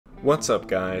What's up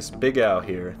guys, Big Al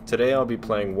here. Today I'll be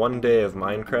playing one day of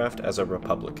Minecraft as a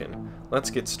Republican.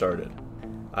 Let's get started.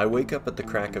 I wake up at the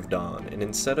crack of dawn, and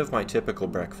instead of my typical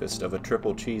breakfast of a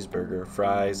triple cheeseburger,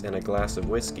 fries, and a glass of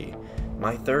whiskey,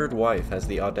 my third wife has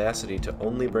the audacity to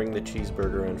only bring the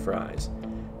cheeseburger and fries.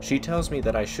 She tells me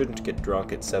that I shouldn't get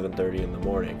drunk at 7:30 in the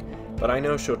morning, but I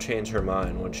know she'll change her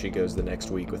mind when she goes the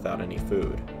next week without any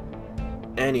food.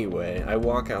 Anyway, I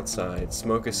walk outside,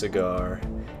 smoke a cigar,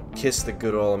 kiss the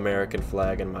good old American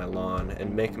flag in my lawn,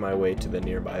 and make my way to the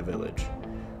nearby village.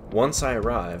 Once I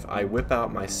arrive, I whip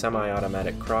out my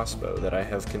semi-automatic crossbow that I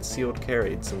have concealed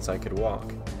carried since I could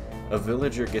walk. A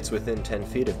villager gets within 10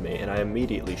 feet of me and I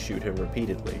immediately shoot him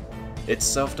repeatedly. It's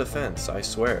self-defense, I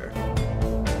swear.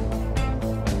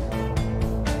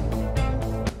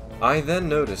 I then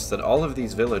notice that all of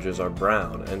these villagers are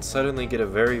brown and suddenly get a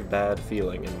very bad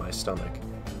feeling in my stomach.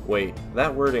 Wait,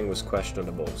 that wording was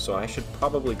questionable, so I should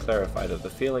probably clarify that the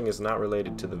feeling is not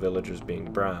related to the villagers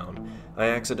being brown. I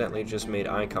accidentally just made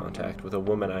eye contact with a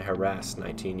woman I harassed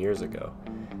 19 years ago.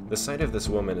 The sight of this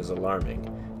woman is alarming,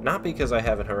 not because I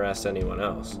haven't harassed anyone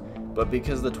else, but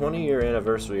because the 20-year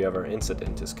anniversary of our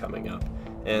incident is coming up,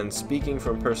 and speaking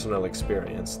from personal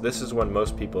experience, this is when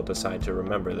most people decide to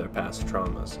remember their past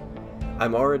traumas.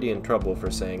 I'm already in trouble for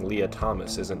saying Leah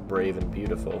Thomas isn't brave and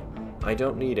beautiful. I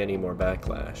don't need any more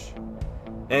backlash.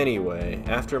 Anyway,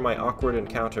 after my awkward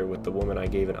encounter with the woman I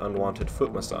gave an unwanted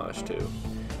foot massage to,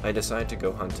 I decide to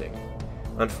go hunting.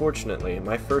 Unfortunately,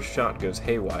 my first shot goes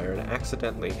haywire and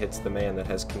accidentally hits the man that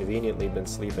has conveniently been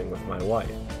sleeping with my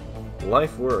wife.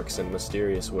 Life works in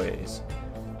mysterious ways.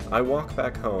 I walk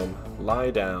back home,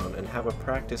 lie down, and have a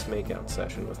practice makeout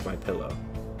session with my pillow.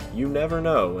 You never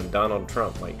know when Donald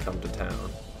Trump might come to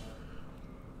town.